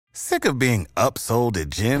Sick of being upsold at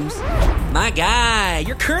gyms? My guy,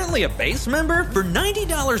 you're currently a base member? For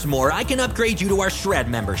 $90 more, I can upgrade you to our Shred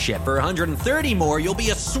membership. For $130 more, you'll be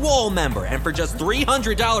a Swole member. And for just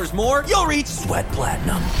 $300 more, you'll reach Sweat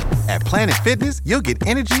Platinum. At Planet Fitness, you'll get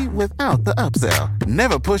energy without the upsell.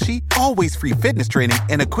 Never pushy, always free fitness training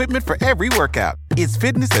and equipment for every workout. It's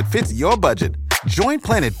fitness that fits your budget. Join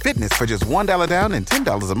Planet Fitness for just $1 down and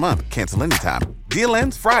 $10 a month. Cancel anytime. Deal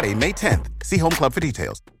ends Friday, May 10th. See Home Club for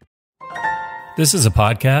details. This is a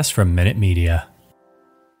podcast from Minute Media.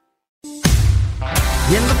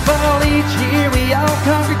 In the fall each year we all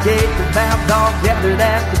congregate, devout dogs gathered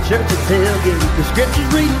at the church's tailgate. The scriptures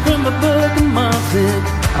reading from the book of Munson.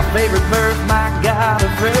 Our favorite verse, my God, a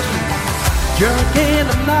freshman. Drunk and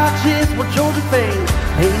obnoxious, we're Georgia fans.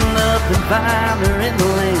 Ain't nothing finer in the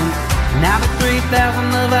land. Now the 3,000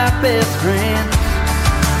 of our best friends.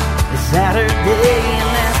 It's Saturday in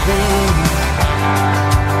Athens.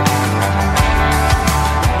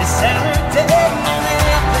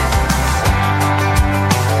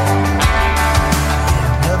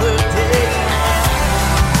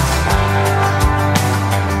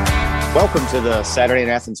 Welcome to the Saturday in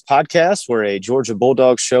Athens podcast. We're a Georgia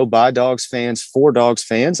Bulldogs show by Dogs fans for Dogs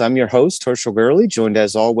fans. I'm your host, Herschel Gurley, joined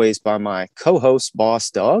as always by my co-host,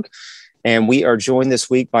 Boss Dog. And we are joined this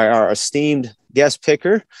week by our esteemed guest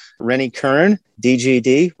picker, Rennie Curran,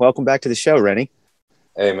 DGD. Welcome back to the show, Rennie.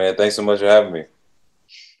 Hey, man. Thanks so much for having me.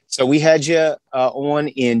 So we had you on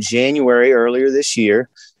in January earlier this year.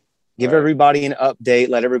 Give everybody an update.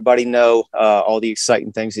 Let everybody know all the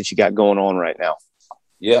exciting things that you got going on right now.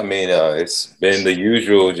 Yeah, I mean, it's been the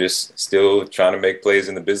usual, just still trying to make plays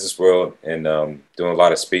in the business world and doing a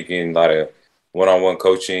lot of speaking, a lot of one-on-one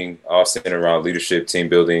coaching, all centered around leadership, team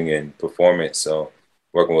building, and performance. So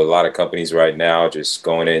working with a lot of companies right now, just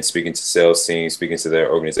going in, speaking to sales teams, speaking to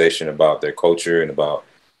their organization about their culture and about,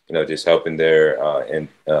 just helping their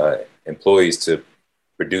employees to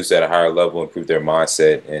produce at a higher level, improve their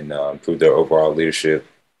mindset, and improve their overall leadership.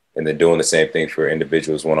 And then doing the same thing for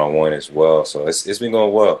individuals one-on-one as well. So it's been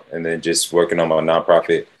going well. And then just working on my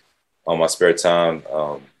nonprofit on my spare time,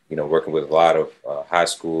 working with a lot of high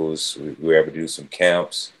schools. We were able to do some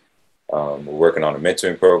camps. We're working on a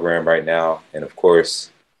mentoring program right now. And, of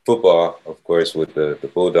course, football, with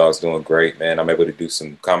the Bulldogs doing great, man. I'm able to do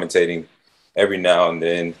some commentating every now and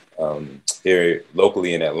then here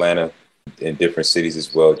locally in Atlanta, in different cities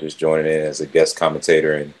as well, just joining in as a guest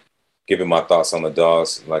commentator and giving my thoughts on the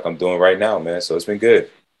Dogs like I'm doing right now, man. So it's been good.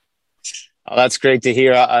 Oh, that's great to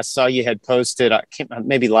hear. I saw you had posted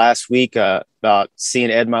maybe last week about seeing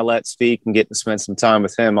Ed Milet speak and getting to spend some time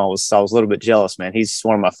with him. I was a little bit jealous, man. He's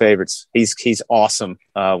one of my favorites. He's awesome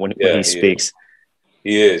when he speaks.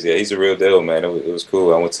 He is. Yeah, he's a real deal, man. It was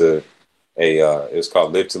cool. I went to it was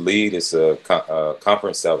called Live to Lead. It's a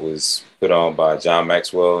conference that was put on by John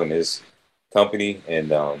Maxwell and his company. And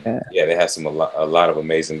they had a lot of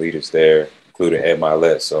amazing leaders there, including Ed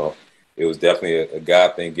Milet. So it was definitely a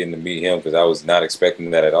God thing getting to meet him because I was not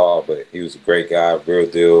expecting that at all. But he was a great guy, real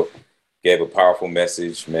deal, gave a powerful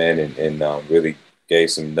message, man, and really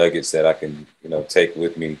gave some nuggets that I can, take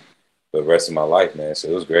with me for the rest of my life, man. So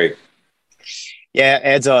it was great. Yeah,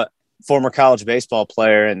 Ed's a former college baseball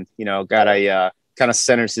player and, got a kind of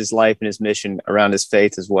centers his life and his mission around his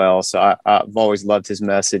faith as well. So I've always loved his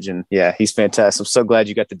message. And, yeah, he's fantastic. I'm so glad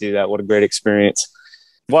you got to do that. What a great experience.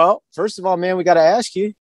 Well, first of all, man, we got to ask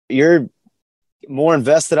you, you're more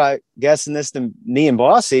invested, I guess, in this than me and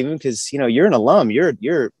Boss even because, you're an alum.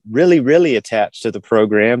 You're really, really attached to the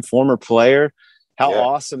program, former player. How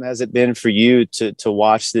awesome has it been for you to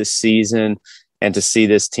watch this season and to see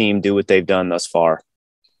this team do what they've done thus far?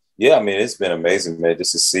 Yeah, I mean, it's been amazing, man,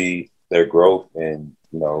 just to see their growth and,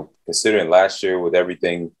 considering last year with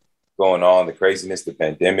everything going on, the craziness, the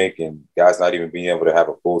pandemic, and guys not even being able to have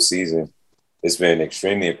a full season, it's been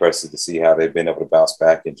extremely impressive to see how they've been able to bounce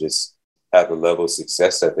back and just have the level of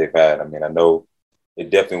success that they've had. I mean, I know it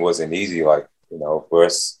definitely wasn't easy, for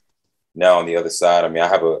us now on the other side. I mean, I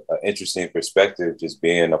have an interesting perspective just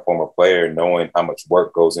being a former player, knowing how much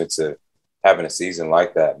work goes into having a season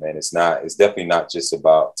like that, man. It's definitely not just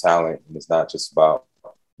about talent, and it's not just about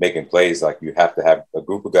making plays. Like, you have to have a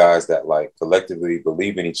group of guys that collectively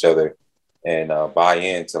believe in each other and buy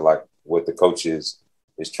into what the coaches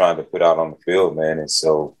is trying to put out on the field, man. And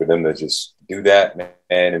so for them to just do that,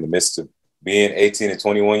 man, in the midst of being 18 and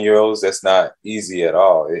 21-year-olds, that's not easy at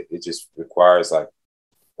all. It just requires a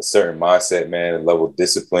certain mindset, man, a level of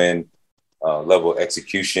discipline, level of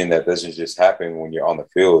execution that doesn't just happen when you're on the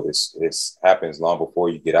field. It happens long before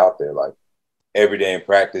you get out there. Every day in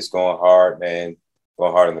practice, going hard, man,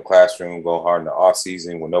 going hard in the classroom, going hard in the off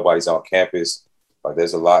season when nobody's on campus, Like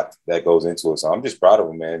there's a lot that goes into it. So I'm just proud of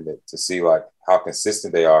them, man, to see like how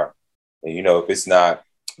consistent they are. And, you know, if it's not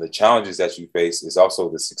the challenges that you face, it's also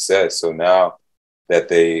the success. So now that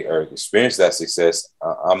they are experiencing that success,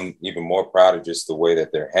 I'm even more proud of just the way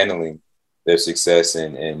that they're handling their success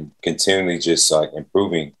and continually just like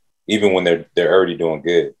improving, even when they're already doing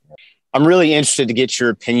good. I'm really interested to get your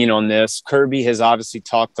opinion on this. Kirby has obviously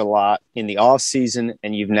talked a lot in the offseason,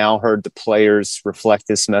 and you've now heard the players reflect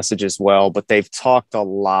this message as well, but they've talked a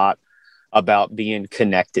lot about being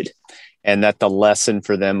connected, and that the lesson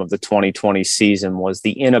for them of the 2020 season was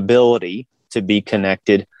the inability to be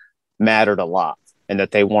connected mattered a lot, and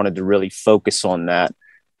that they wanted to really focus on that.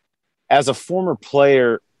 As a former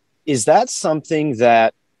player, is that something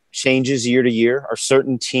that changes year to year? Are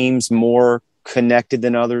certain teams more connected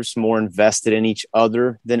than others, more invested in each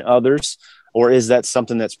other than others? Or is that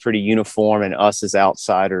something that's pretty uniform and us as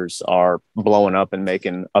outsiders are blowing up and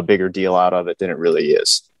making a bigger deal out of it than it really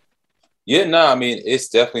is? Yeah, no, I mean, it's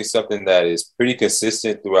definitely something that is pretty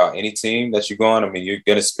consistent throughout any team that you go on. I mean, you're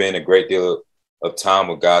going to spend a great deal of time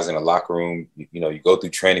with guys in the locker room. You know, you go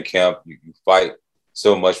through training camp, you fight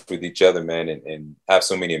so much with each other, man, and have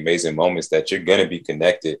so many amazing moments that you're going to be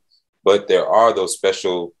connected. But there are those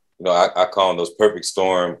special, you know, I call them those perfect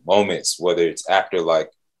storm moments, whether it's after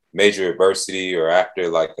like major adversity or after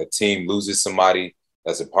like a team loses somebody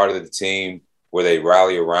that's a part of the team, where they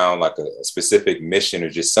rally around like a specific mission or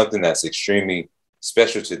just something that's extremely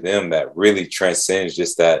special to them that really transcends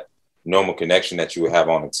just that normal connection that you would have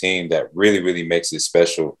on a team, that really, really makes it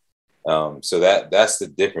special. So that's the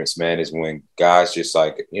difference, man, is when guys just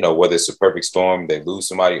like, you know, whether it's a perfect storm, they lose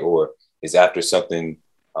somebody, or it's after something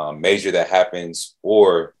major that happens,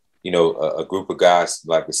 or, you know, a group of guys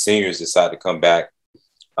like the seniors decide to come back.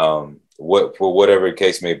 For whatever the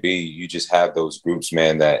case may be, you just have those groups,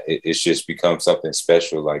 man, that it's just become something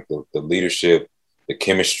special. Like the leadership, the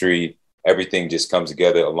chemistry, everything just comes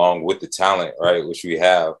together along with the talent, right, which we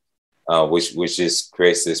have, which just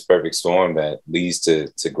creates this perfect storm that leads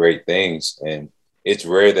to great things. And it's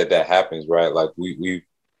rare that happens, right? Like we've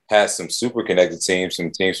had some super connected teams,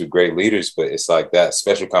 some teams with great leaders, but it's like that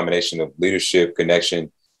special combination of leadership,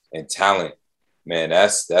 connection, and talent. Man,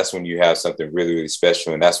 that's when you have something really, really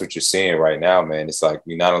special. And that's what you're seeing right now, man. It's like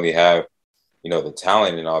we not only have, you know, the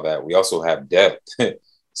talent and all that, we also have depth.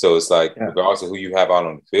 So it's like, regardless of who you have out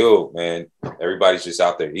on the field, man, everybody's just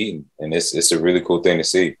out there eating. And it's a really cool thing to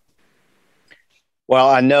see. Well,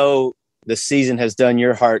 I know the season has done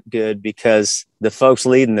your heart good because the folks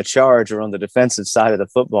leading the charge are on the defensive side of the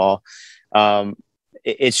football.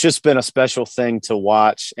 It's just been a special thing to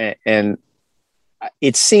watch. And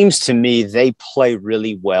it seems to me they play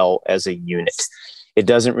really well as a unit. It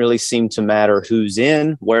doesn't really seem to matter who's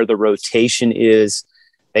in, where the rotation is.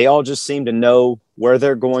 They all just seem to know where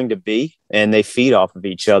they're going to be, and they feed off of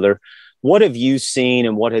each other. What have you seen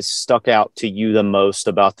and what has stuck out to you the most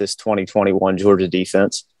about this 2021 Georgia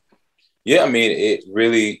defense? Yeah, I mean, it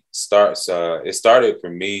really starts it started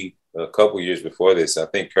for me a couple years before this. I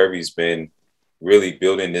think Kirby's been really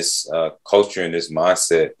building this culture and this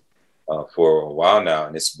mindset for a while now,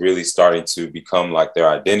 and it's really starting to become like their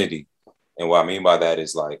identity. And what I mean by that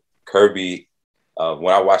is like Kirby,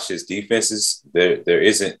 when I watch his defenses, there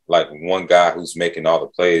isn't like one guy who's making all the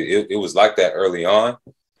plays. It was like that early on.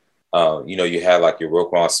 You know, you had like your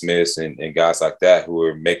Roquan Smiths and guys like that who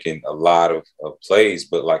were making a lot of plays.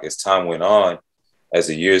 But like as time went on, as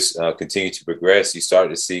the years continued to progress, you started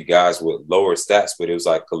to see guys with lower stats, but it was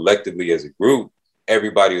like collectively as a group,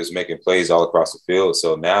 everybody was making plays all across the field.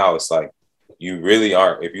 So now it's like you really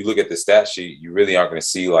aren't, if you look at the stat sheet, you really aren't going to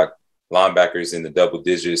see like linebackers in the double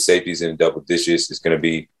digits, safeties in the double digits. It's going to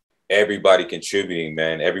be everybody contributing,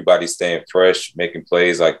 man. Everybody's staying fresh, making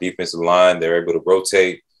plays, like defensive line. They're able to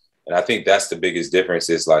rotate. And I think that's the biggest difference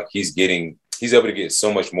is like he's able to get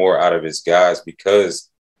so much more out of his guys because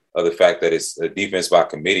of the fact that it's a defense by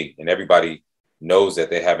committee and everybody knows that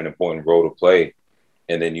they have an important role to play.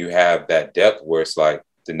 And then you have that depth where it's like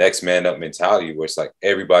the next man up mentality where it's like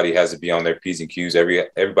everybody has to be on their P's and Q's.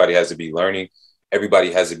 Everybody has to be learning.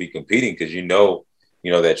 Everybody has to be competing because you know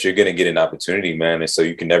that you're going to get an opportunity, man. And so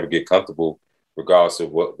you can never get comfortable regardless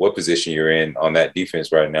of what position you're in on that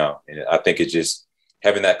defense right now. And I think it's just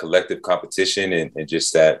having that collective competition and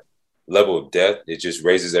just that level of depth, it just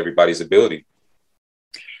raises everybody's ability.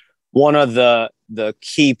 One of the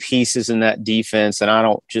key pieces in that defense, and I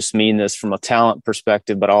don't just mean this from a talent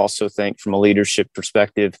perspective, but I also think from a leadership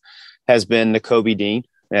perspective, has been Nakobe Dean.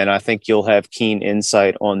 And I think you'll have keen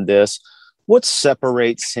insight on this. What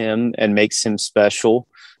separates him and makes him special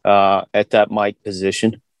at that Mike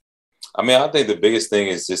position? I mean, I think the biggest thing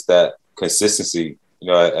is just that consistency.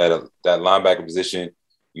 that linebacker position,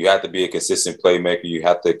 you have to be a consistent playmaker. You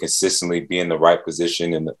have to consistently be in the right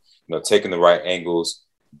position and, taking the right angles,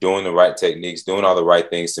 doing the right techniques, doing all the right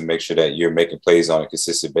things to make sure that you're making plays on a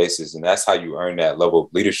consistent basis. And that's how you earn that level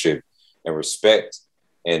of leadership and respect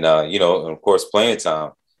and, and of course, playing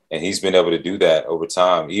time. And he's been able to do that over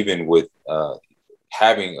time, even with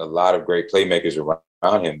having a lot of great playmakers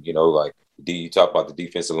around him. You talk about the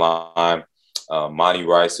defensive line, Monty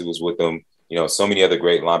Rice, who was with him, so many other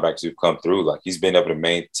great linebackers who've come through. Like, he's been able to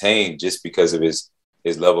maintain just because of his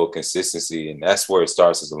level of consistency. And that's where it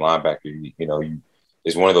starts as a linebacker.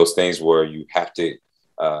 It's one of those things where you have to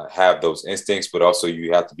have those instincts, but also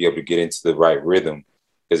you have to be able to get into the right rhythm.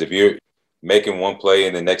 Because if you're making one play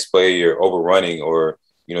and the next play you're overrunning, or,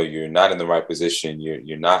 you're not in the right position,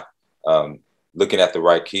 you're not looking at the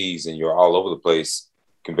right keys, and you're all over the place,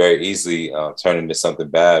 can very easily turn into something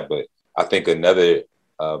bad. But I think another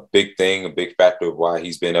big thing, a big factor of why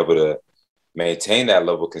he's been able to maintain that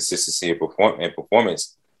level of consistency and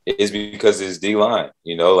performance is because of his D-line.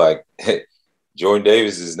 Jordan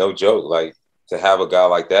Davis is no joke. Like, to have a guy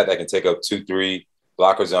like that can take up 2-3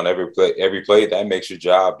 blockers on every play, that makes your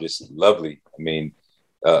job just lovely. I mean,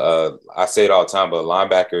 I say it all the time, but a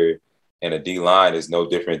linebacker and a D-line is no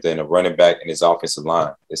different than a running back and his offensive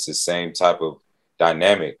line. It's the same type of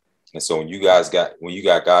dynamic. And so when you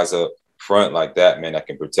got guys up front like that, man, that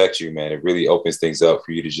can protect you, man, it really opens things up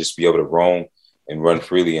for you to just be able to roam and run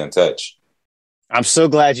freely untouched. I'm so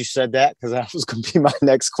glad you said that, because that was going to be my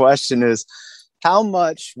next question is, how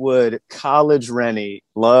much would college Rennie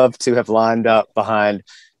love to have lined up behind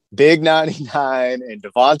Big 99 and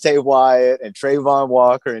Devontae Wyatt and Trayvon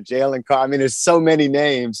Walker and Jalen Carr? I mean, there's so many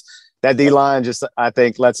names. That D-line just, I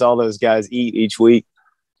think, lets all those guys eat each week.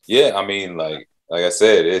 Yeah, I mean, like I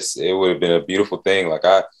said, it would have been a beautiful thing. Like,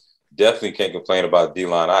 I definitely can't complain about the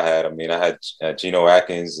D-line I had. I mean, I had Geno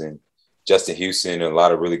Atkins and Justin Houston and a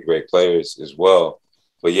lot of really great players as well.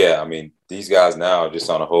 But, yeah, I mean, these guys now are just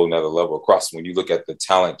on a whole nother level when you look at the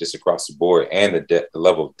talent just across the board and the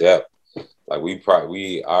level of depth. Like,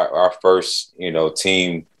 our first,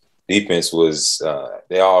 team defense was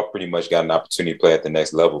they all pretty much got an opportunity to play at the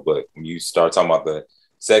next level. But when you start talking about the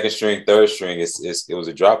second string, third string, it was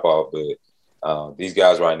a drop off. But these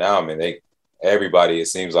guys right now, I mean, everybody, it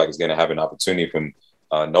seems like, is going to have an opportunity, from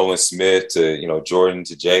Nolan Smith to Jordan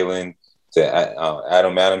to Jalen to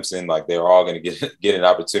Adam Adamson. Like, they're all going to get an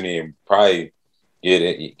opportunity and probably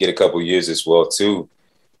get a couple years as well too.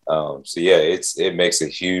 So yeah, it makes a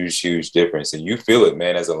huge difference, and you feel it,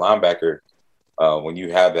 man, as a linebacker. When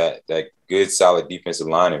you have that good, solid defensive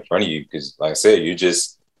line in front of you, because, like I said, you're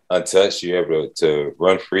just untouched. You're able to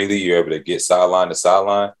run freely. You're able to get sideline to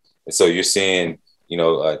sideline. And so you're seeing,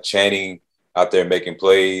 Channing out there making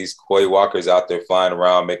plays. Quay Walker's out there flying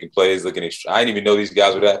around making plays, I didn't even know these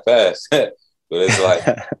guys were that fast. But it's like,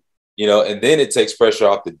 and then it takes pressure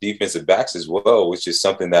off the defensive backs as well, which is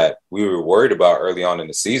something that we were worried about early on in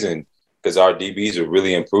the season, because our DBs are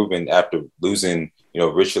really improving after losing,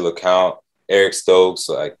 Richard LeCount, Eric Stokes,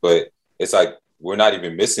 but it's like we're not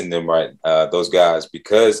even missing them, right? Those guys,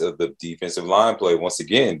 because of the defensive line play once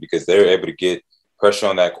again, because they're able to get pressure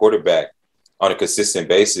on that quarterback on a consistent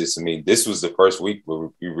basis. I mean, this was the first week where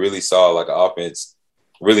we really saw like an offense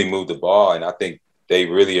really move the ball, and I think they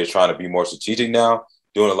really are trying to be more strategic now,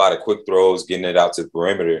 doing a lot of quick throws, getting it out to the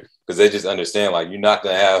perimeter, because they just understand, like, you're not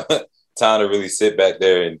going to have time to really sit back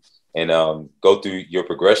there and go through your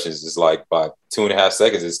progressions. It's like by 2.5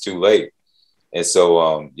 seconds, it's too late. And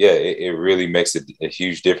so, it really makes a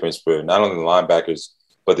huge difference for not only the linebackers,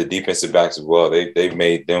 but the defensive backs as well. They've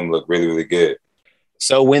made them look really, really good.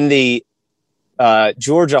 So when the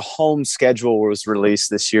Georgia home schedule was released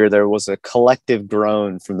this year, there was a collective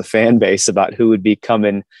groan from the fan base about who would be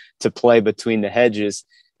coming to play between the hedges.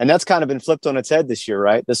 And that's kind of been flipped on its head this year,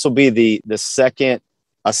 right? This will be the second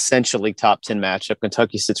essentially top 10 matchup.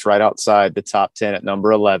 Kentucky sits right outside the top 10 at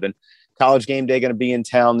number 11. College Game Day going to be in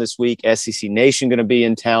town this week. SEC Nation going to be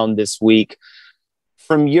in town this week.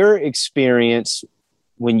 From your experience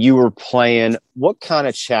when you were playing, what kind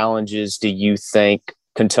of challenges do you think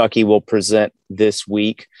Kentucky will present this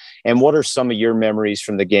week? And what are some of your memories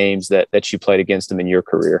from the games that you played against them in your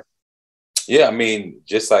career? Yeah, I mean,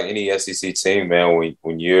 just like any SEC team, man,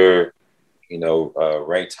 when you're,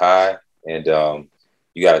 ranked high and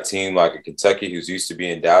you got a team like a Kentucky who's used to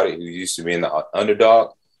being doubted, who's used to being the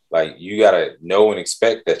underdog, like, you got to know and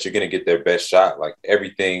expect that you're going to get their best shot. Like,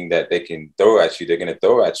 everything that they can throw at you, they're going to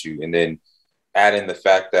throw at you. And then add in the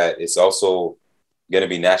fact that it's also going to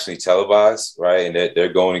be nationally televised, right? And that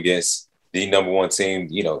they're going against the number one team,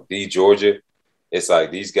 the Georgia. It's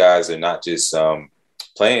like these guys are not just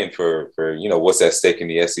playing for what's at stake in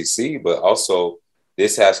the SEC, but also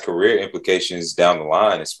this has career implications down the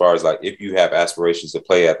line as far as like if you have aspirations to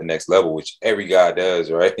play at the next level, which every guy does,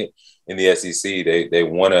 right? In the SEC, they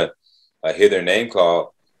want to hear their name called,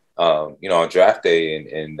 on draft day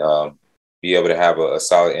and be able to have a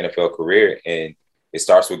solid NFL career. And it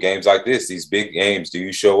starts with games like this, these big games. Do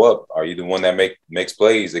you show up? Are you the one that makes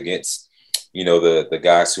plays against, the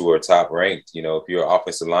guys who are top ranked? If you're an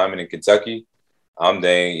offensive lineman in Kentucky, I'm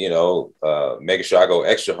making sure I go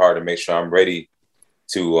extra hard to make sure I'm ready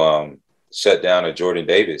to shut down a Jordan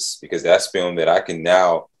Davis, because that's film that I can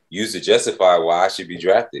now use to justify why I should be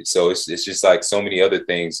drafted. So it's just like so many other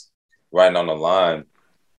things riding on the line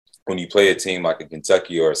when you play a team like a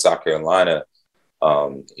Kentucky or a South Carolina,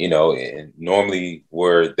 and normally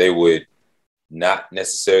where they would not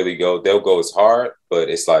necessarily they'll go as hard, but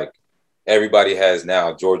it's like everybody has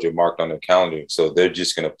now Georgia marked on their calendar. So they're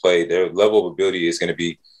just going to play. Their level of ability is going to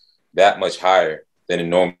be that much higher than it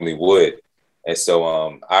normally would. And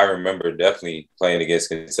so I remember definitely playing against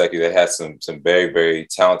Kentucky that had some very, very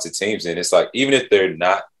talented teams. And it's like, even if they're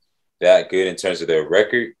not that good in terms of their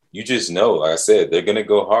record, you just know, like I said, they're going to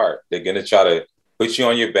go hard. They're going to try to put you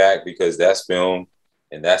on your back because that's film.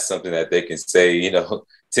 And that's something that they can say,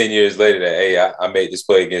 10 years later that, hey, I made this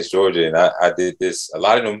play against Georgia and I did this. A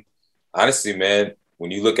lot of them, honestly, man,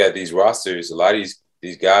 when you look at these rosters, a lot of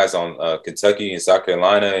these guys on Kentucky and South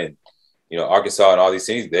Carolina and, Arkansas and all these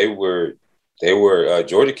teams, they were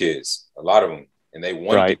Georgia kids, a lot of them, and they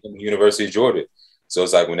won from the University of Georgia. So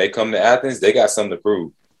it's like when they come to Athens, they got something to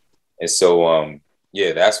prove. And so,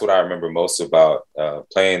 that's what I remember most about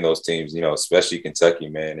playing those teams, especially Kentucky,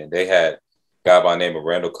 man. And they had a guy by the name of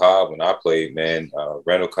Randall Cobb when I played, man.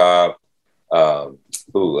 Randall Cobb,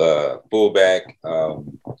 fullback,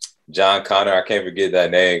 John Connor. I can't forget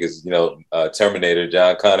that name because, Terminator,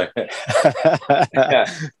 John Connor.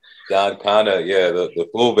 John Connor, the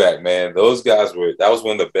fullback, man. Those guys that was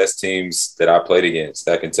one of the best teams that I played against,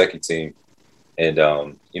 that Kentucky team. And,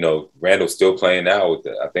 Randall's still playing now with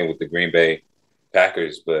the Green Bay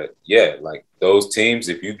Packers. But, like those teams,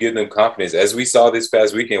 if you give them confidence, as we saw this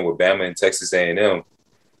past weekend with Bama and Texas A&M,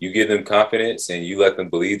 you give them confidence and you let them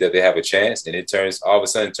believe that they have a chance, and it all of a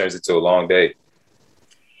sudden turns into a long day.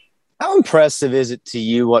 How impressive is it to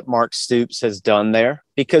you what Mark Stoops has done there?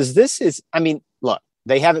 Because look,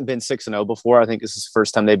 they haven't been 6-0 before. I think this is the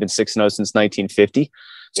first time they've been 6-0 since 1950.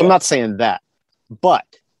 So I'm not saying that. But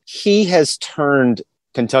he has turned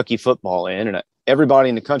Kentucky football and everybody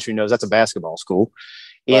in the country knows that's a basketball school,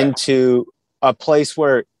 into a place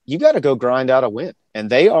where you got to go grind out a win. And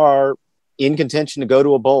they are in contention to go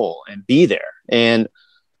to a bowl and be there. And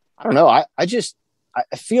I don't know. I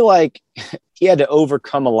feel like he had to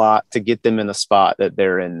overcome a lot to get them in the spot that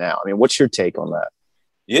they're in now. I mean, what's your take on that?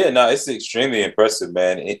 Yeah, no, it's extremely impressive,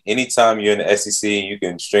 man. Anytime you're in the SEC and you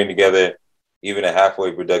can string together even a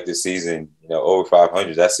halfway productive season, over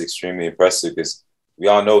 500, that's extremely impressive because we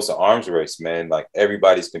all know it's an arms race, man. Like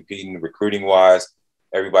everybody's competing recruiting-wise.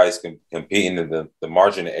 Everybody's competing, and the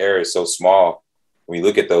margin of error is so small. When you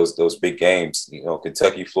look at those big games,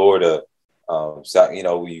 Kentucky, Florida, all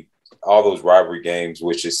those rivalry games,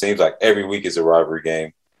 which it seems like every week is a rivalry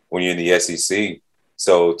game when you're in the SEC.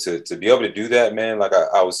 So to be able to do that, man, like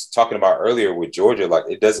I was talking about earlier with Georgia, like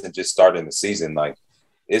it doesn't just start in the season. Like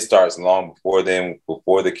it starts long before then,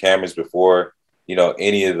 before the cameras, before,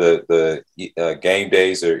 any of the game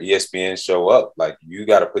days or ESPN show up. Like you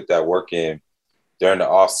got to put that work in during the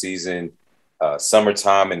off season,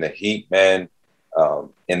 summertime in the heat, man.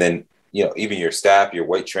 And then, even your staff, your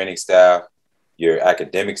weight training staff, your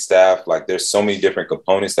academic staff, like there's so many different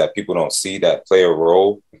components that people don't see that play a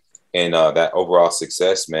role in that overall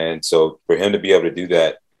success, man. So for him to be able to do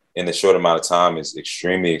that in a short amount of time is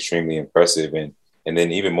extremely, extremely impressive. And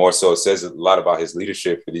then even more so, it says a lot about his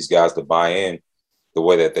leadership for these guys to buy in the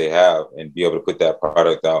way that they have and be able to put that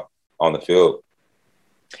product out on the field.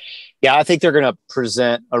 Yeah, I think they're going to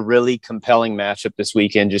present a really compelling matchup this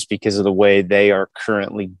weekend just because of the way they are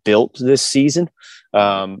currently built this season.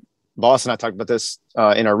 Boss and I talked about this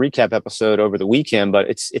in our recap episode over the weekend, but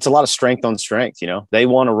it's a lot of strength on strength. They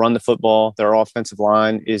want to run the football. Their offensive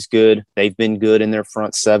line is good. They've been good in their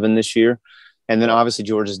front seven this year. And then obviously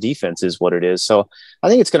Georgia's defense is what it is. So I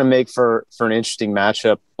think it's going to make for an interesting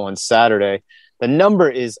matchup on Saturday. The number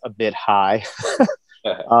is a bit high,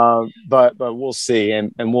 but we'll see.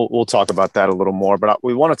 And we'll talk about that a little more, but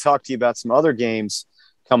we want to talk to you about some other games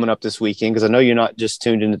coming up this weekend, because I know you're not just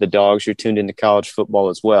tuned into the Dogs, you're tuned into college football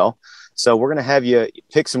as well. So we're going to have you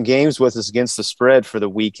pick some games with us against the spread for the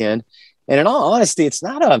weekend. And in all honesty, it's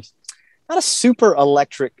not a super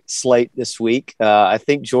electric slate this week. I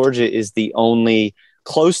think Georgia is the only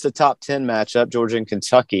close to top 10 matchup, Georgia and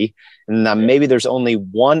Kentucky. And maybe there's only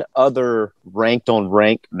one other ranked on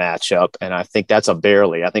rank matchup, and I think that's a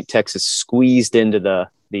barely. I think Texas squeezed into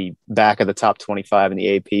the back of the top 25 in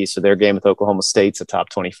the AP, so their game with Oklahoma State's a top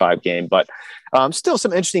 25 game. But still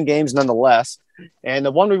some interesting games nonetheless. And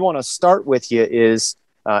the one we want to start with you is,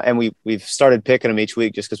 and we've started picking them each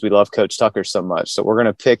week just because we love Coach Tucker so much. So we're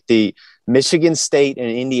going to pick the Michigan State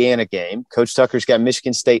and Indiana game. Coach Tucker's got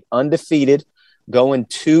Michigan State undefeated going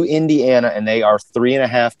to Indiana, and they are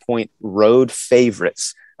 3.5-point road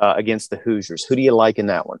favorites against the Hoosiers. Who do you like in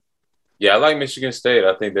that one? Yeah, I like Michigan State.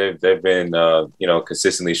 I think they've been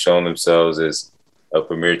consistently showing themselves as a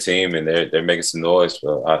premier team, and they're making some noise.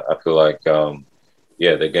 So I feel like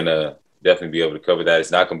they're gonna definitely be able to cover that.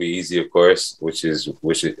 It's not gonna be easy, of course, which is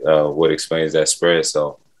what explains that spread.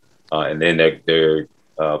 So and then they're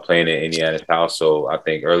playing in Indiana's house, so I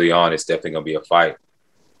think early on it's definitely gonna be a fight.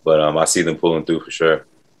 But I see them pulling through for sure.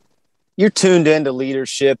 You're tuned into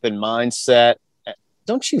leadership and mindset.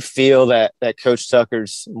 Don't you feel that Coach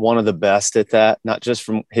Tucker's one of the best at that, not just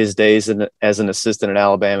from his days as an assistant at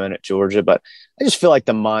Alabama and at Georgia, but I just feel like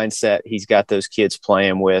the mindset he's got those kids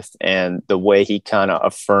playing with and the way he kind of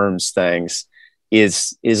affirms things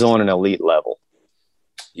is on an elite level.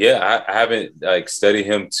 Yeah, I haven't studied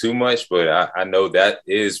him too much, but I know that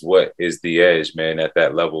is what is the edge, man, at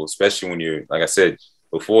that level, especially when you're, like I said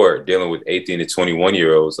before, dealing with 18 to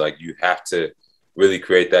 21-year-olds. Like, you have to really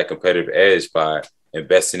create that competitive edge by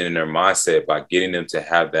investing in their mindset, by getting them to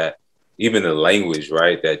have that, even the language,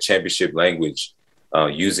 right? That championship language,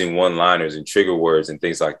 using one-liners and trigger words and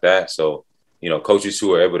things like that. So, coaches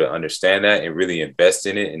who are able to understand that and really invest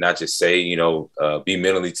in it and not just say, be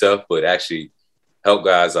mentally tough, but actually help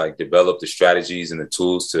guys develop the strategies and the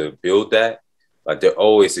tools to build that. They're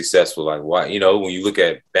always successful. Why, when you look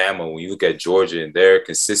at Bama, when you look at Georgia and their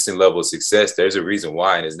consistent level of success, there's a reason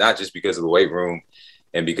why. And it's not just because of the weight room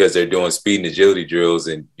and because they're doing speed and agility drills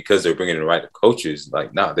and because they're bringing in the right coaches.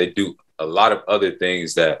 They do a lot of other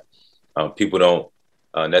things that people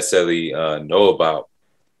don't necessarily know about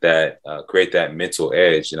that create that mental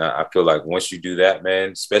edge. And I feel like once you do that,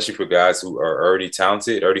 man, especially for guys who are already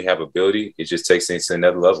talented, already have ability, it just takes things to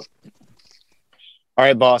another level. All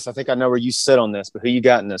right, boss, I think I know where you sit on this, but who you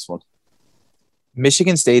got in this one?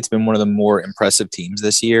 Michigan State's been one of the more impressive teams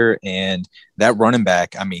this year, and that running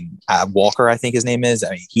back, Walker, I think his name is,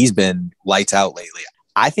 he's been lights out lately.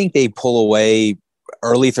 I think they pull away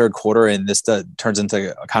early third quarter, and this turns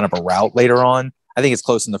into a kind of a rout later on. I think it's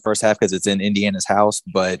close in the first half because it's in Indiana's house,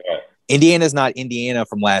 but Indiana's not Indiana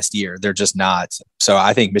from last year. They're just not. So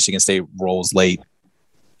I think Michigan State rolls late.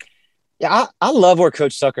 Yeah, I love where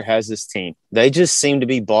Coach Tucker has this team. They just seem to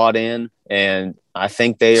be bought in, and I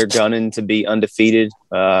think they are gunning to be undefeated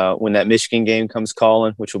when that Michigan game comes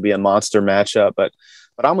calling, which will be a monster matchup. But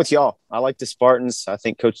I'm with y'all. I like the Spartans. I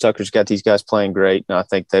think Coach Tucker's got these guys playing great, and I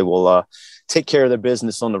think they will take care of their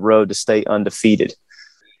business on the road to stay undefeated.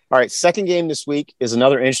 All right, second game this week is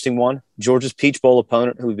another interesting one. Georgia's Peach Bowl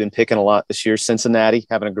opponent, who we've been picking a lot this year, Cincinnati,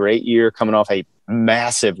 having a great year, coming off a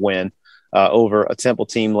massive win over a Temple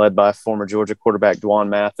team led by former Georgia quarterback Dwan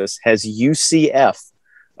Mathis, has UCF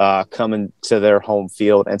coming to their home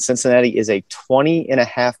field, and Cincinnati is a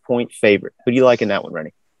 20.5-point favorite. Who do you like in that one,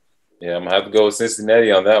 Rennie? Yeah, I'm going to have to go with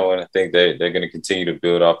Cincinnati on that one. I think they're going to continue to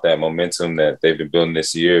build off that momentum that they've been building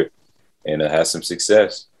this year and have some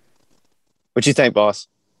success. What you think, boss?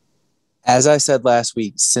 As I said last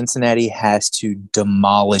week, Cincinnati has to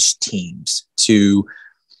demolish teams to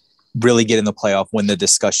really get in the playoff when the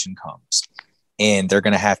discussion comes. And they're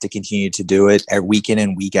going to have to continue to do it week in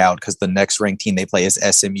and week out because the next ranked team they play is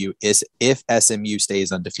SMU, if SMU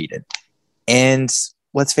stays undefeated. And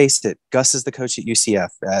let's face it, Gus is the coach at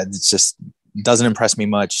UCF. It just doesn't impress me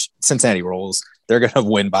much. Cincinnati rolls. They're going to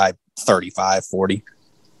win by 35, 40.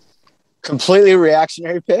 Completely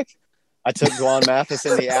reactionary pick. I took Dwan Mathis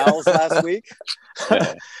and the Owls last week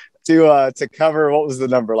to cover, what was the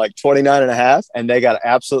number, 29.5, and they got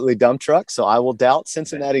absolutely dump truck. So I will doubt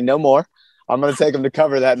Cincinnati no more. I'm going to take them to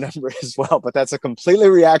cover that number as well, but that's a completely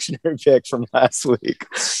reactionary pick from last week.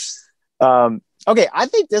 Okay, I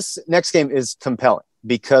think this next game is compelling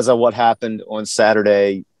because of what happened on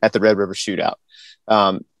Saturday at the Red River Shootout.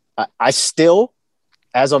 I still,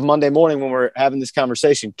 as of Monday morning when we're having this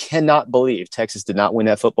conversation, cannot believe Texas did not win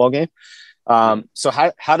that football game. So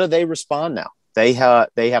how do they respond now? They have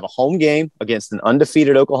a home game against an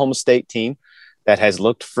undefeated Oklahoma State team that has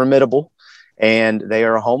looked formidable, and they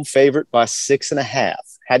are a home favorite by 6.5.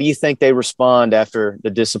 How do you think they respond after the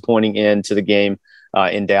disappointing end to the game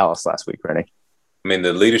in Dallas last week, Rennie? I mean,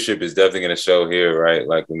 the leadership is definitely going to show here, right?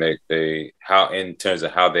 When they how in terms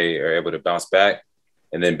of how they are able to bounce back.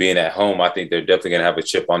 And then being at home, I think they're definitely going to have a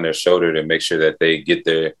chip on their shoulder to make sure that they get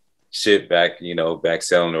their shit back, back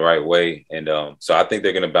selling the right way. And so I think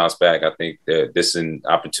they're going to bounce back. I think that this is an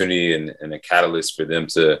opportunity and a catalyst for them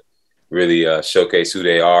to really showcase who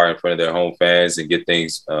they are in front of their home fans and get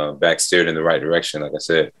things back steered in the right direction, like I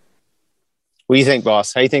said. What do you think,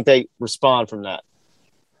 boss? How do you think they respond from that?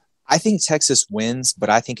 I think Texas wins, but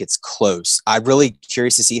I think it's close. I'm really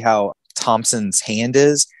curious to see how Thompson's hand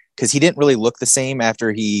is, because he didn't really look the same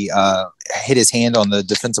after he hit his hand on the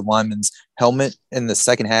defensive lineman's helmet in the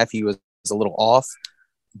second half. He was a little off.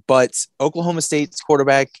 But Oklahoma State's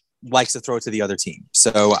quarterback likes to throw it to the other team.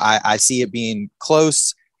 So I see it being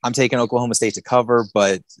close. I'm taking Oklahoma State to cover,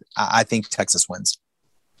 but I think Texas wins.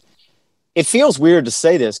 It feels weird to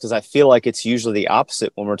say this because I feel like it's usually the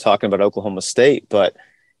opposite when we're talking about Oklahoma State. But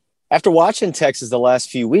after watching Texas the last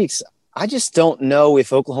few weeks, I just don't know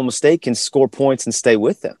if Oklahoma State can score points and stay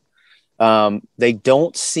with them. They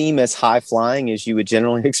don't seem as high-flying as you would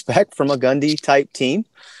generally expect from a Gundy-type team.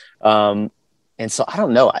 And so I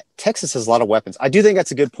don't know. Texas has a lot of weapons. I do think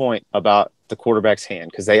that's a good point about the quarterback's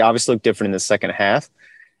hand because they obviously look different in the second half.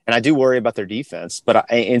 And I do worry about their defense. But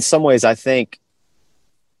in some ways, I think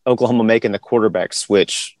Oklahoma making the quarterback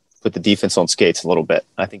switch put the defense on skates a little bit.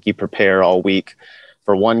 I think you prepare all week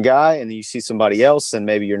for one guy and then you see somebody else and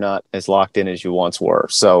maybe you're not as locked in as you once were.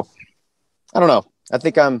 So I don't know. I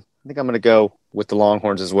think I'm going to go with the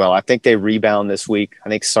Longhorns as well. I think they rebound this week. I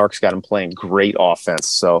think Sark's got them playing great offense.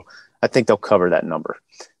 So I think they'll cover that number.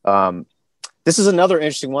 This is another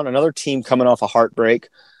interesting one. Another team coming off a heartbreak.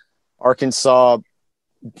 Arkansas,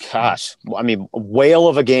 whale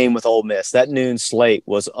of a game with Ole Miss. That noon slate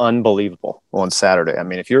was unbelievable on Saturday. I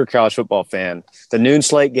mean, if you're a college football fan, the noon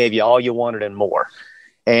slate gave you all you wanted and more.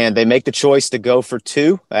 And they make the choice to go for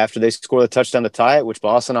two after they score the touchdown to tie it, which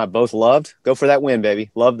Boss and I both loved. Go for that win,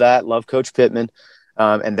 baby. Love that. Love Coach Pittman.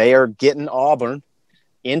 And they are getting Auburn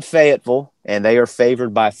in Fayetteville, and they are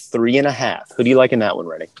favored by 3.5. Who do you like in that one,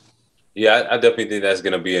 Rennie? Yeah, I definitely think that's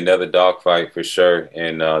going to be another dogfight for sure.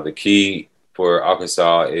 And the key for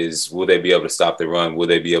Arkansas is, will they be able to stop the run? Will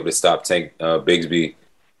they be able to stop Tank Bigsby?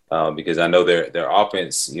 Because I know their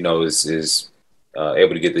offense, is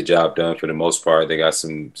able to get the job done for the most part. They got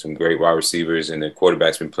some great wide receivers, and their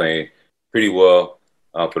quarterback's been playing pretty well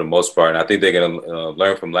for the most part. And I think they're going to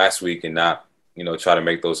learn from last week and not, try to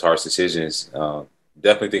make those harsh decisions.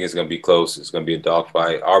 Definitely think it's going to be close. It's going to be a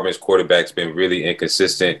dogfight. Auburn's quarterback's been really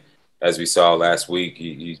inconsistent, as we saw last week.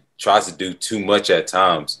 He tries to do too much at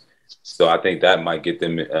times. So I think that might get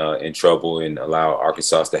them in trouble and allow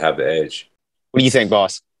Arkansas to have the edge. What do you think,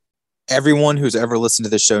 boss? Everyone who's ever listened to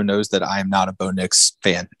this show knows that I am not a Bo Nix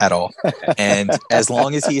fan at all. And as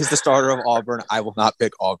long as he is the starter of Auburn, I will not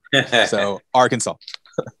pick Auburn. So Arkansas.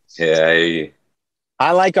 Yeah.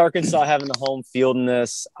 I like Arkansas having the home field in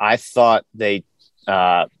this. I thought they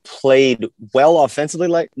played well offensively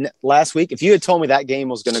like last week. If you had told me that game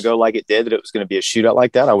was going to go like it did, that it was going to be a shootout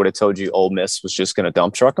like that, I would have told you Ole Miss was just going to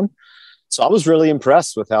dump truck them. So I was really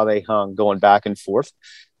impressed with how they hung going back and forth.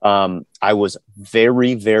 I was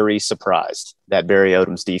very, very surprised that Barry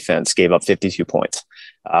Odom's defense gave up 52 points.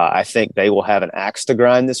 I think they will have an axe to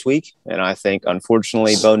grind this week. And I think,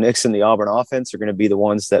 unfortunately, Bo Nix and the Auburn offense are going to be the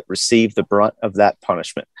ones that receive the brunt of that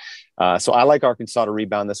punishment. So I like Arkansas to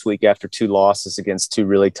rebound this week after two losses against two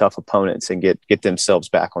really tough opponents and get themselves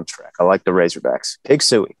back on track. I like the Razorbacks. Pig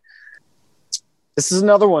Suey. This is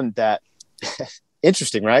another one that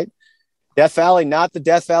interesting, right? Death Valley, not the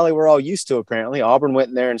Death Valley we're all used to, apparently. Auburn went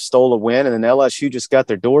in there and stole a win, and then LSU just got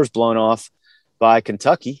their doors blown off by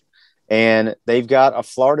Kentucky. And they've got a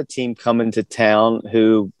Florida team coming to town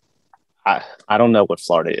who I don't know what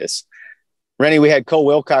Florida is. Rennie, we had Cole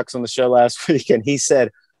Wilcox on the show last week, and he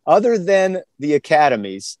said, other than the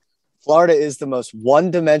academies, Florida is the most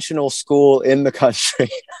one-dimensional school in the country.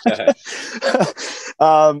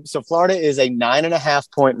 So Florida is a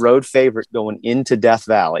 9.5-point road favorite going into Death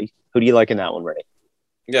Valley. Who do you like in that one, Rennie?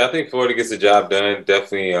 Yeah, I think Florida gets the job done.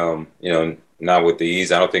 Definitely, not with the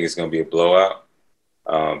ease. I don't think it's going to be a blowout.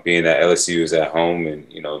 Being that LSU is at home and,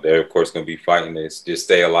 they're, of course, going to be fighting to just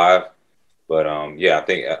stay alive. But, I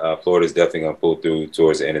think Florida's definitely going to pull through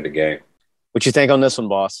towards the end of the game. What you think on this one,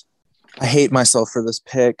 boss? I hate myself for this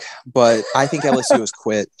pick, but I think LSU has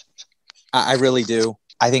quit. I really do.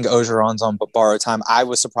 I think Ogeron's on borrowed time. I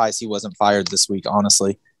was surprised he wasn't fired this week,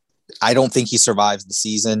 honestly. I don't think he survives the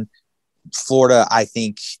season. Florida, I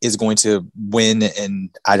think, is going to win,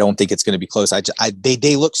 and I don't think it's going to be close.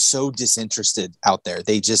 They look so disinterested out there.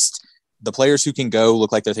 The players who can go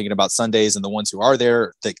look like they're thinking about Sundays, and the ones who are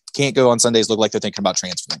there that can't go on Sundays look like they're thinking about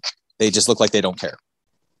transferring. They just look like they don't care.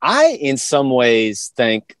 I, in some ways,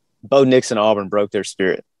 think Bo Nix and Auburn broke their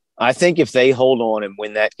spirit. I think if they hold on and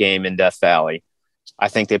win that game in Death Valley, I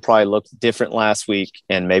think they probably looked different last week,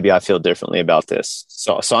 and maybe I feel differently about this.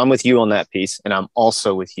 So I'm with you on that piece, and I'm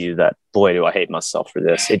also with you that, boy, do I hate myself for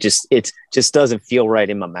this. It just doesn't feel right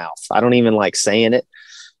in my mouth. I don't even like saying it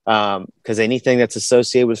because anything that's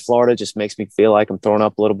associated with Florida just makes me feel like I'm throwing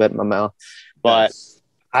up a little bit in my mouth. But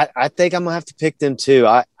I think I'm going to have to pick them too.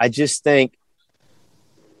 I just think,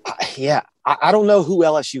 I don't know who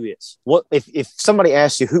LSU is. What if somebody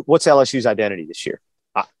asks you what's LSU's identity this year?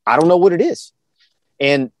 I don't know what it is.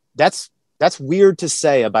 And that's weird to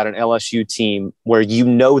say about an LSU team where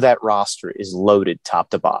that roster is loaded top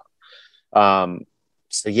to bottom.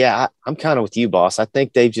 So, yeah, I'm kind of with you, boss. I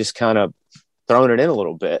think they've just kind of thrown it in a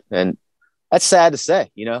little bit. And that's sad to say,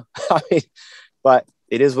 I mean, but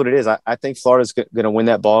it is what it is. I think Florida's going to win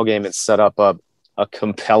that ball game and set up a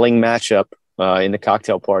compelling matchup in the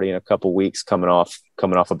cocktail party in a couple weeks coming off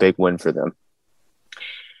a big win for them.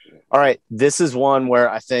 All right, this is one where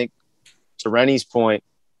I think, to Rennie's point,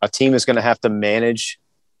 a team is going to have to manage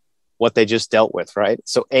what they just dealt with, right?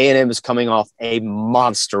 So A&M is coming off a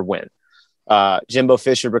monster win. Jimbo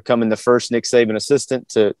Fisher becoming the first Nick Saban assistant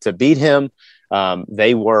to beat him.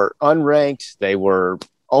 They were unranked. They were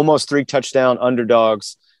almost 3-touchdown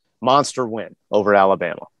underdogs. Monster win over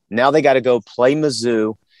Alabama. Now they got to go play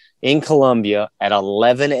Mizzou in Columbia at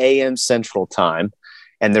 11 a.m. Central Time,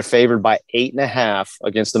 and they're favored by 8.5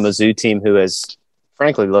 against the Mizzou team who has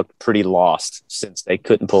frankly looked pretty lost since they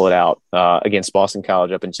couldn't pull it out against Boston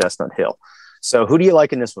College up in Chestnut Hill. So who do you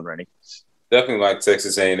like in this one, Rennie? Definitely like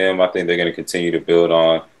Texas A&M. I think they're going to continue to build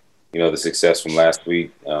on, the success from last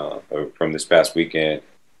week or from this past weekend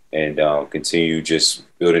and continue just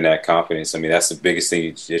building that confidence. I mean, that's the biggest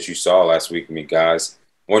thing that you saw last week. I mean, guys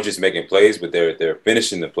weren't just making plays, but they're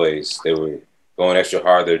finishing the plays. They were going extra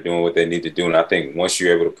hard. They're doing what they need to do. And I think once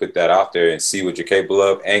you're able to put that out there and see what you're capable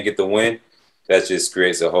of and get the win, that just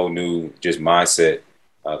creates a whole new just mindset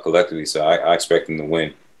collectively. So I expect them to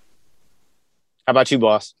win. How about you,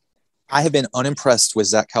 boss? I have been unimpressed with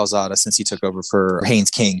Zach Calzada since he took over for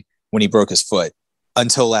Haynes King when he broke his foot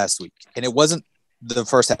until last week. And it wasn't the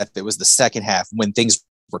first half. It was the second half when things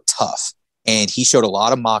were tough. And he showed a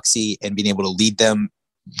lot of moxie and being able to lead them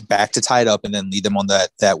back to tie it up and then lead them on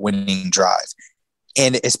that winning drive.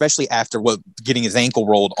 And especially after getting his ankle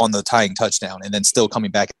rolled on the tying touchdown and then still coming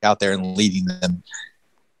back out there and leading them.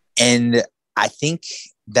 And I think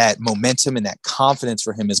that momentum and that confidence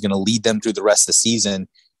for him is going to lead them through the rest of the season.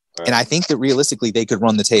 Right. And I think that realistically they could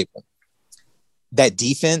run the table. That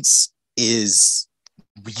defense is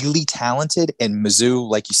really talented, and Mizzou,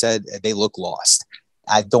 like you said, they look lost.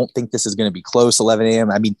 I don't think this is going to be close, 11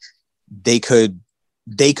 a.m. I mean, they could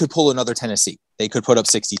pull another Tennessee. They could put up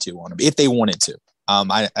 62 on them if they wanted to.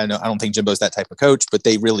 I don't think Jimbo's that type of coach, but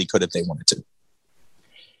they really could if they wanted to.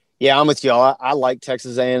 Yeah, I'm with y'all. I like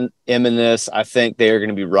Texas A&M in this. I think they're going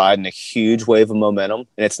to be riding a huge wave of momentum,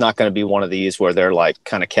 and it's not going to be one of these where they're like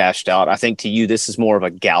kind of cashed out. I think to you, this is more of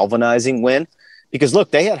a galvanizing win because,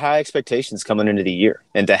 look, they had high expectations coming into the year,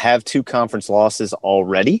 and to have 2 conference losses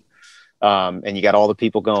already, and you got all the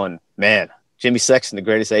people going, man, Jimmy Sexton, the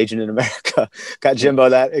greatest agent in America, got Jimbo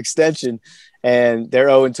that extension, and they're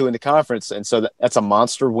 0-2 in the conference, and so that's a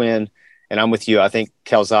monster win. And I'm with you. I think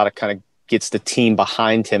Calzada kind of gets the team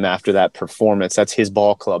behind him after that performance. That's his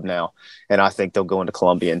ball club now. And I think they'll go into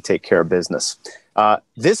Columbia and take care of business.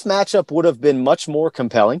 This matchup would have been much more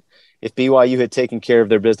compelling if BYU had taken care of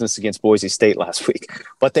their business against Boise State last week,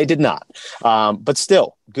 but they did not. But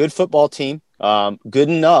still, good football team. Good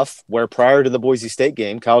enough where prior to the Boise State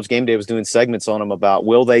game, College Game Day was doing segments on them about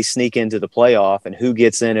will they sneak into the playoff and who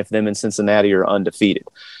gets in if them and Cincinnati are undefeated.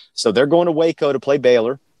 So they're going to Waco to play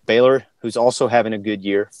Baylor. Baylor, who's also having a good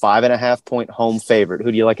year, 5.5-point home favorite.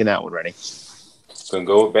 Who do you like in that one, Rennie? Gonna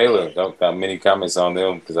go with Baylor. Don't got many comments on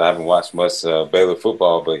them because I haven't watched much Baylor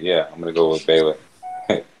football, but yeah, I'm gonna go with Baylor.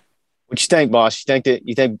 What you think, boss? You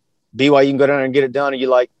think BYU can go down there and get it done, or you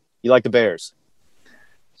like the Bears?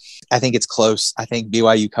 I think it's close. I think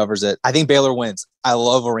BYU covers it. I think Baylor wins. I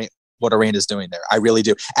love what Aranda's doing there. I really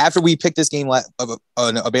do. After we picked this game,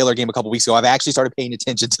 a Baylor game a couple weeks ago, I've actually started paying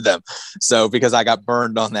attention to them. So because I got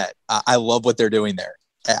burned on that, I love what they're doing there.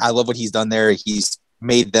 I love what he's done there. He's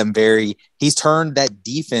made them he's turned that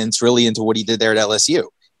defense really into what he did there at LSU.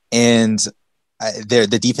 And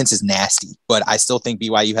the defense is nasty, but I still think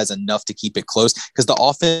BYU has enough to keep it close because the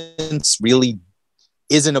offense really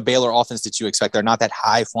isn't a Baylor offense that you expect. They're not that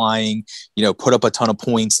high flying, put up a ton of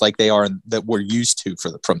points like they are that we're used to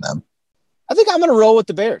from them. I think I'm going to roll with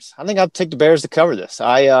the Bears. I think I'll take the Bears to cover this.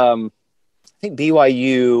 I think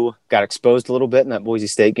BYU got exposed a little bit in that Boise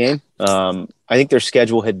State game. I think their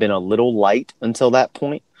schedule had been a little light until that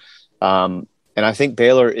point. And I think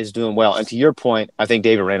Baylor is doing well. And to your point, I think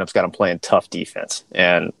David Randolph's got him playing tough defense.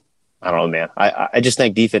 And I don't know, man. I just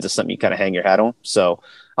think defense is something you kind of hang your hat on. So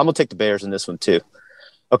I'm going to take the Bears in this one too.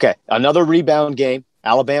 Okay, another rebound game.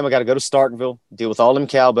 Alabama got to go to Starkville, deal with all them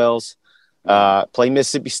cowbells, play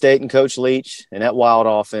Mississippi State and Coach Leach and that wild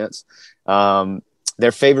offense.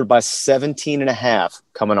 They're favored by 17.5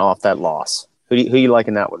 coming off that loss. Who you like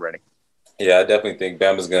in that one, Rennie? Yeah, I definitely think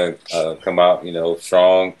Bama's going to come out,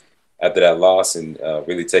 strong after that loss and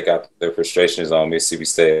really take out their frustrations on Mississippi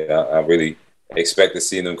State. I really expect to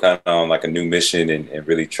see them kind of on like a new mission and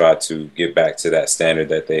really try to get back to that standard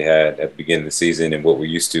that they had at the beginning of the season and what we're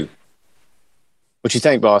used to. What you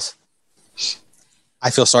think, boss? I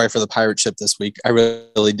feel sorry for the pirate ship this week. I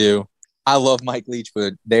really do. I love Mike Leach,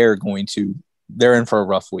 but they're in for a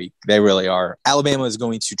rough week. They really are. Alabama is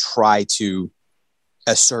going to try to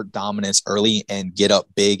assert dominance early and get up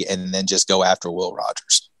big and then just go after Will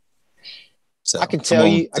Rogers. So I can tell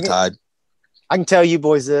you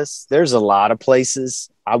boys this. There's a lot of places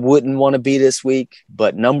I wouldn't want to be this week,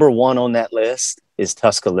 but number one on that list is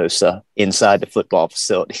Tuscaloosa inside the football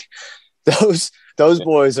facility. Those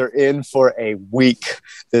boys are in for a week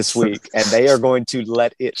this week, and they are going to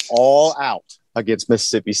let it all out against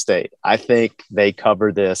Mississippi State. I think they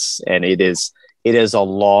cover this, and it is a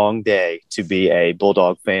long day to be a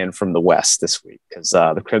Bulldog fan from the West this week because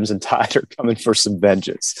the Crimson Tide are coming for some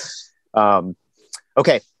vengeance.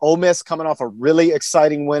 Okay, Ole Miss coming off a really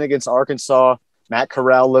exciting win against Arkansas. Matt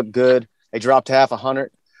Corral looked good. They dropped half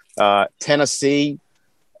 100. Tennessee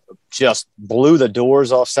just blew the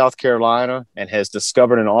doors off South Carolina and has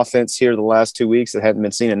discovered an offense here the last 2 weeks that hadn't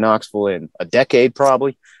been seen in Knoxville in a decade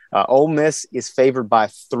probably. Ole Miss is favored by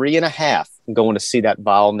 3.5 going to see that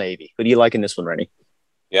Vol Navy. Who do you like in this one, Rennie?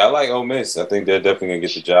 Yeah, I like Ole Miss. I think they're definitely going to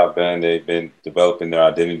get the job done. They've been developing their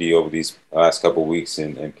identity over these last couple of weeks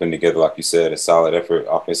and putting together, like you said, a solid effort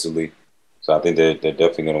offensively. So I think they're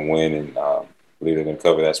definitely going to win and believe they're going to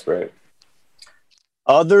cover that spread.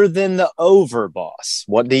 Other than the over, boss,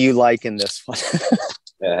 what do you like in this one?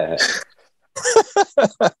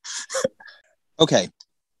 Okay.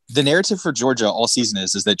 The narrative for Georgia all season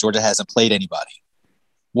is that Georgia hasn't played anybody.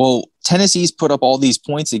 Well, Tennessee's put up all these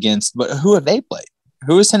points against, but who have they played?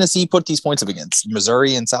 Who has Tennessee put these points up against?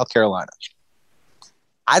 Missouri and South Carolina.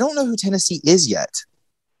 I don't know who Tennessee is yet.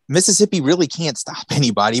 Mississippi really can't stop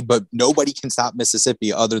anybody, but nobody can stop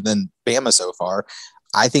Mississippi other than Bama so far.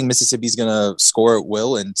 I think Mississippi's going to score at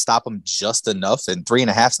will and stop them just enough, and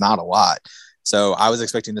 3.5 is not a lot. So I was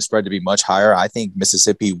expecting the spread to be much higher. I think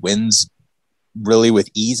Mississippi wins really with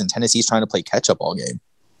ease, and Tennessee's trying to play catch-up all game.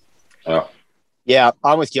 Yeah,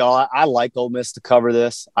 I'm with y'all. I like Ole Miss to cover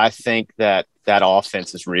this. I think that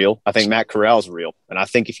offense is real. I think Matt Corral is real. And I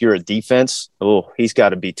think if you're a defense, he's got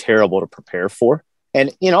to be terrible to prepare for.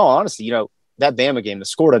 And in all honesty, that Bama game, the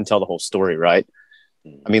score doesn't tell the whole story, right?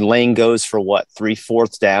 I mean, Lane goes for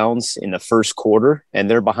 3/4 downs in the first quarter, and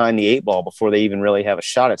they're behind the 8 ball before they even really have a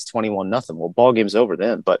shot. It's 21-0. Well, ball game's over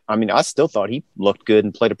then. But I mean, I still thought he looked good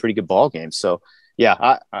and played a pretty good ball game. So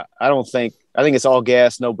yeah, I think it's all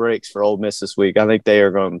gas, no brakes for Ole Miss this week. I think they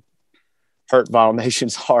are going to hurt Vol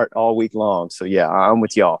Nation's heart all week long. So yeah, I'm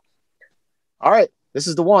with y'all. All right, this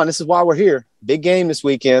is the one. This is why we're here. Big game this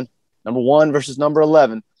weekend. Number 1 versus number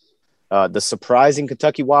 11. The surprising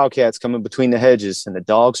Kentucky Wildcats coming between the hedges, and the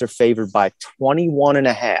Dogs are favored by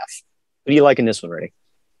 21.5. What do you like in this one, Rennie?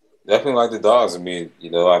 Definitely like the Dogs. I mean,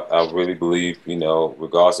 I really believe,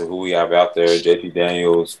 regardless of who we have out there, JP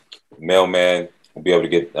Daniels, Mailman, will be able to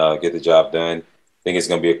get the job done. I think it's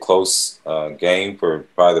going to be a close game for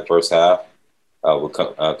probably the first half with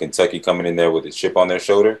Kentucky coming in there with a chip on their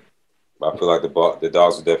shoulder. But I feel like the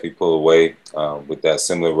Dogs will definitely pull away with that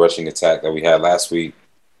similar rushing attack that we had last week.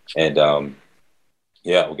 And,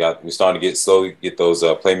 we're starting to slowly get those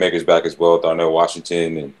playmakers back as well. Darnell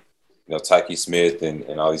Washington and, Tyke Smith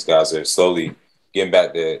and all these guys are slowly getting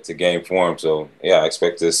back to game form. So, yeah, I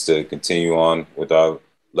expect us to continue on with our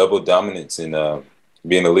level of dominance and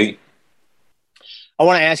being elite. I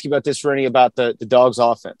want to ask you about this, Rennie, about the Dogs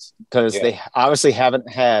offense, because they obviously haven't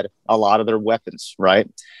had a lot of their weapons, right?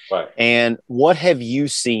 Right. And what have you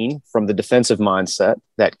seen from the defensive mindset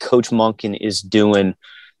that Coach Monken is doing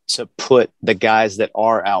to put the guys that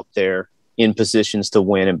are out there in positions to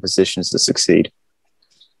win and positions to succeed?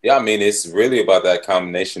 Yeah, I mean, it's really about that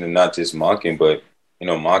combination of not just Monken, but,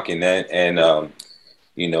 Monken and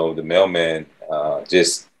the Mailman,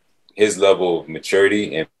 just his level of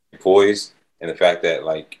maturity and poise, and the fact that,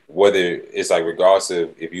 whether it's regardless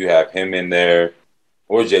of if you have him in there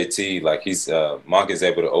or JT, like Monk is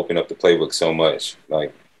able to open up the playbook so much.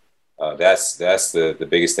 Like that's the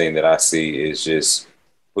biggest thing that I see is just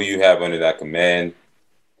who you have under that command.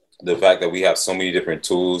 The fact that we have so many different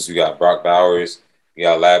tools. You got Brock Bowers, you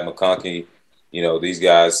got Lad McConkey, these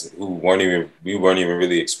guys who we weren't even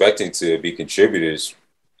really expecting to be contributors,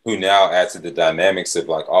 who now add to the dynamics of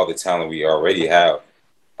like all the talent we already have.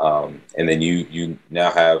 And then you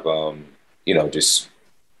now have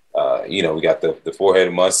we got the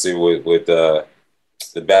four-headed monster with the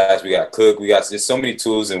bats. We got Cook. We got just so many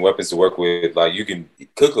tools and weapons to work with. Like you can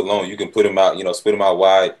Cook alone, you can put him out, split him out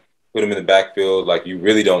wide, put him in the backfield. Like you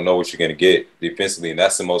really don't know what you're going to get defensively, and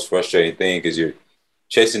that's the most frustrating thing because you're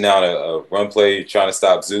chasing down a run play, you're trying to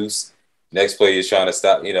stop Zeus. Next play, you're trying to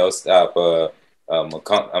stop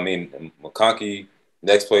McConkey.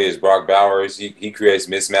 Next play is Brock Bowers. He creates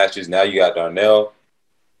mismatches. Now you got Darnell,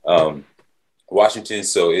 Washington.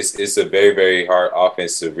 So it's a very, very hard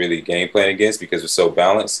offense to really game plan against because it's so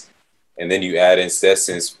balanced. And then you add in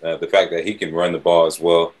Stetson's the fact that he can run the ball as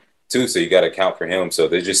well too. So you got to account for him. So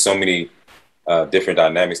there's just so many different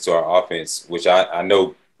dynamics to our offense, which I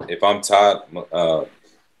know if I'm Todd, the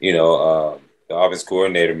offense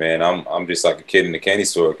coordinator, man, I'm just like a kid in the candy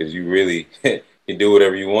store because you really can do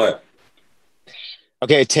whatever you want.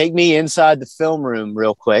 Okay, take me inside the film room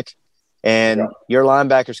real quick. And your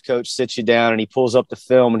linebackers coach sits you down and he pulls up the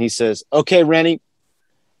film and he says, okay, Rennie,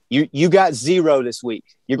 you got 0 this week.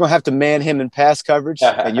 You're going to have to man him in pass coverage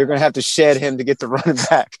and you're going to have to shed him to get the running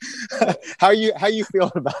back. How are you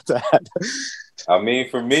feeling about that? I mean,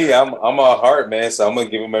 for me, I'm a heart, man, so I'm going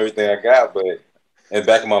to give him everything I got. But in the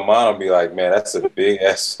back of my mind, I'll be like, man, that's a big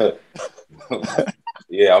ass.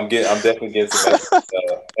 Yeah, I'm definitely getting some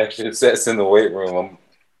extra sets in the weight room. I'm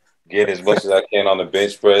getting as much as I can on the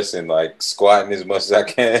bench press and like squatting as much as I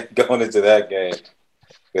can going into that game.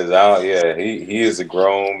 Because he is a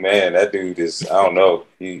grown man. That dude is, I don't know.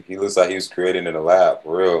 He looks like he was created in a lab,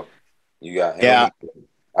 for real. You got him. Yeah.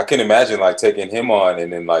 I can imagine like taking him on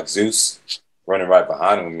and then like Zeus running right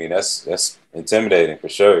behind him. I mean, that's intimidating for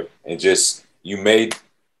sure. And just you may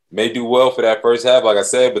do well for that first half, like I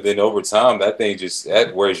said, but then over time,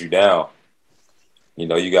 that wears you down.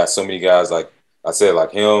 You got so many guys, like I said,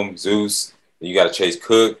 like him, Zeus, then you got to chase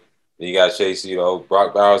Cook, then you got to chase,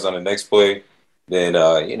 Brock Bowers on the next play. Then,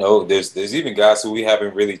 there's even guys who we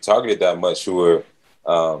haven't really targeted that much who were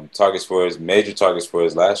major targets for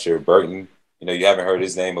us last year. Burton, you haven't heard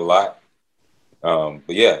his name a lot. But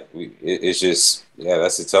yeah,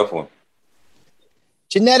 that's a tough one.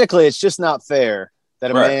 Genetically, it's just not fair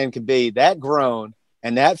that a man could be that grown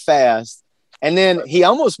and that fast. And then he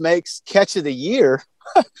almost makes catch of the year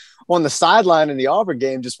on the sideline in the Auburn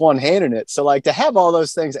game, just one-handing it. So, like, to have all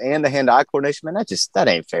those things and the hand-eye coordination, man, that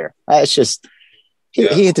ain't fair. It's just he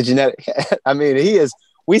hit the genetic. I mean, he is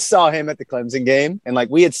 – we saw him at the Clemson game, and, like,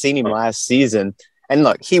 we had seen him last season. And,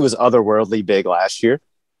 look, he was otherworldly big last year.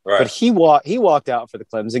 Right. But he walked out for the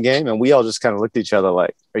Clemson game, and we all just kind of looked at each other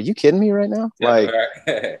like, are you kidding me right now? Like,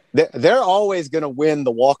 they're always going to win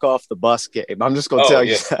the walk-off-the-bus game. I'm just going to tell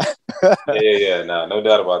you that. Yeah. No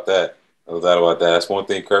doubt about that. No doubt about that. That's one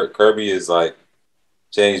thing. Kirby is, like,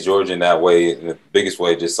 changed Georgia in that way, in the biggest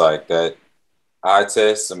way, just like that eye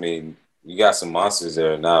test. I mean, you got some monsters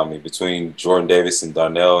there now. I mean, between Jordan Davis and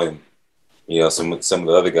Darnell and, some of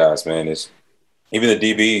the other guys, man, it's even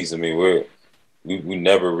the DBs. I mean, we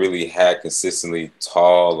never really had consistently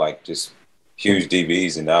tall, like just huge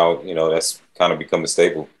DBs. And now, that's kind of become a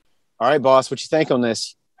staple. All right, boss, what you think on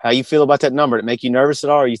this? How you feel about that number? Did it make you nervous at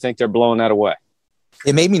all, or you think they're blowing that away?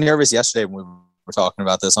 It made me nervous yesterday when we were talking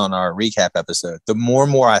about this on our recap episode. The more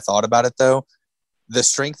and more I thought about it, though, the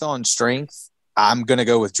strength on strength, I'm going to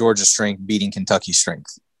go with Georgia's strength beating Kentucky's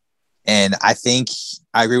strength. And I think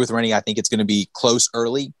I agree with Rennie. I think it's going to be close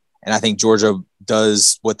early. And I think Georgia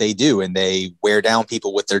does what they do, and they wear down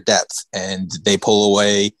people with their depth, and they pull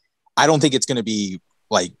away. I don't think it's going to be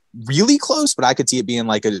like really close, but I could see it being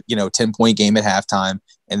like a 10-point game at halftime,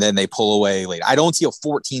 and then they pull away late. I don't see a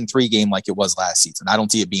 14-3 game like it was last season. I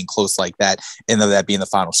don't see it being close like that, and that being the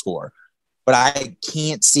final score. But I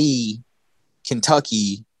can't see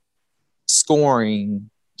Kentucky scoring,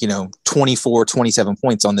 24, 27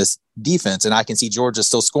 points on this defense, and I can see Georgia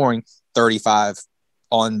still scoring 35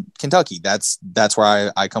 on Kentucky. That's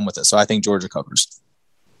where I come with it. So I think Georgia covers.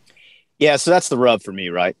 Yeah, so that's the rub for me,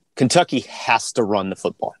 right? Kentucky has to run the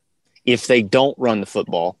football. If they don't run the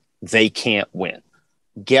football, they can't win.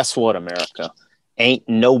 Guess what, America? Ain't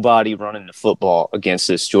nobody running the football against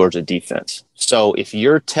this Georgia defense. So if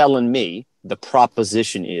you're telling me the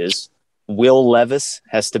proposition is Will Levis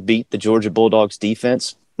has to beat the Georgia Bulldogs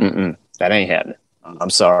defense, that ain't happening. I'm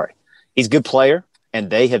sorry. He's a good player. and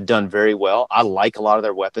they have done very well. I like a lot of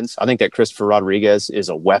their weapons. I think that Christopher Rodriguez is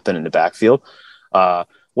a weapon in the backfield.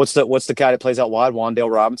 What's the guy that plays out wide?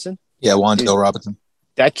 Wan'Dale Robinson? Yeah, Wan'Dale Robinson.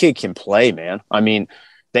 That kid can play, man. I mean,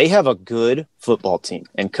 they have a good football team,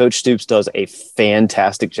 and Coach Stoops does a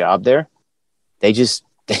fantastic job there. They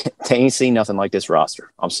ain't seen nothing like this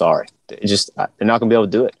roster. I'm sorry. They're not going to be able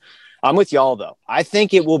to do it. I'm with y'all, though. I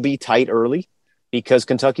think it will be tight early because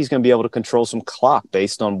Kentucky's going to be able to control some clock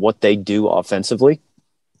based on what they do offensively.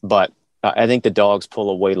 But I think the Dogs pull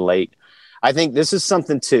away late. I think this is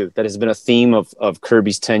something, too, that has been a theme of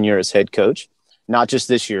Kirby's tenure as head coach, not just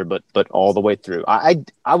this year, but all the way through. I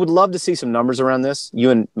would love to see some numbers around this. You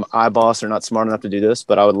and iBoss are not smart enough to do this,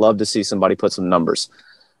 but I would love to see somebody put some numbers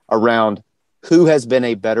around who has been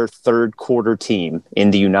a better third quarter team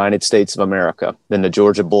in the United States of America than the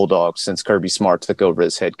Georgia Bulldogs since Kirby Smart took over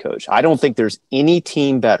as head coach. I don't think there's any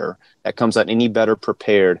team better that comes out any better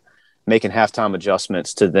prepared, making halftime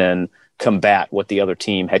adjustments to then combat what the other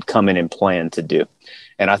team had come in and planned to do.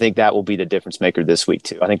 And I think that will be the difference maker this week,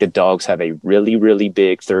 too. I think the Dogs have a really, really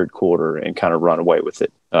big third quarter and kind of run away with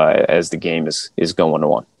it as the game is going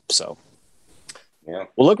on. So, yeah.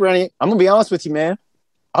 Well, look, Rennie, I'm going to be honest with you, man.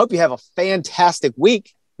 I hope you have a fantastic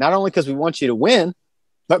week, not only because we want you to win,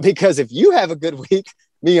 but because if you have a good week,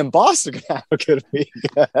 me and Boss are going to have a good week.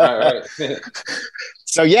 All right.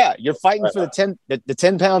 So, yeah, you're fighting for the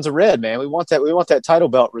 10 pounds of red, man. We want that title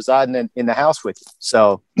belt residing in the house with you.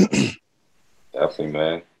 So, definitely,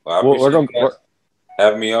 man. Well, I appreciate you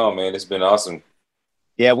having me on, man. It's been awesome.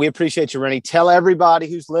 Yeah, we appreciate you, Rennie. Tell everybody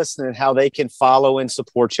who's listening how they can follow and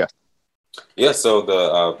support you. Yeah, so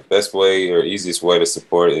the best way or easiest way to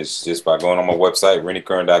support is just by going on my website,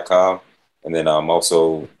 renniecurran.com. And then I'm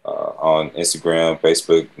also on Instagram,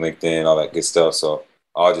 Facebook, LinkedIn, all that good stuff. So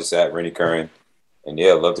I'll just at Rennie Curran. And,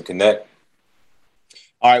 yeah, love to connect.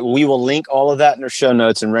 All right, well, we will link all of that in our show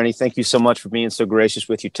notes. And, Rennie, thank you so much for being so gracious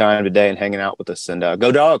with your time today and hanging out with us. And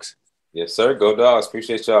go Dogs. Yes, sir. Go Dogs.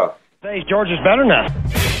 Appreciate y'all. Hey, Georgia's better now.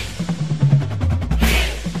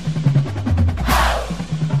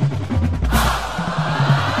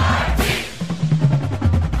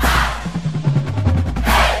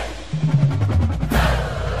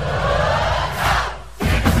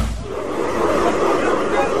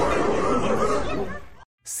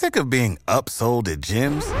 Sick of being upsold at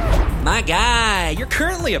gyms? My guy, you're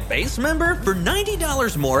currently a base member? For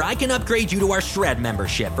 $90 more, I can upgrade you to our Shred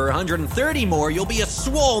membership. For $130 more, you'll be a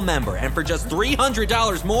Swole member. And for just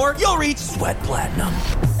 $300 more, you'll reach Sweat Platinum.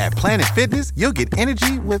 At Planet Fitness, you'll get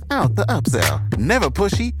energy without the upsell. Never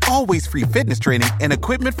pushy, always free fitness training and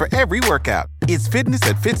equipment for every workout. It's fitness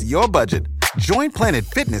that fits your budget. Join Planet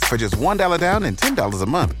Fitness for just $1 down and $10 a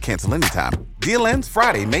month. Cancel anytime. Deal ends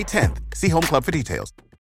Friday, May 10th. See Home Club for details.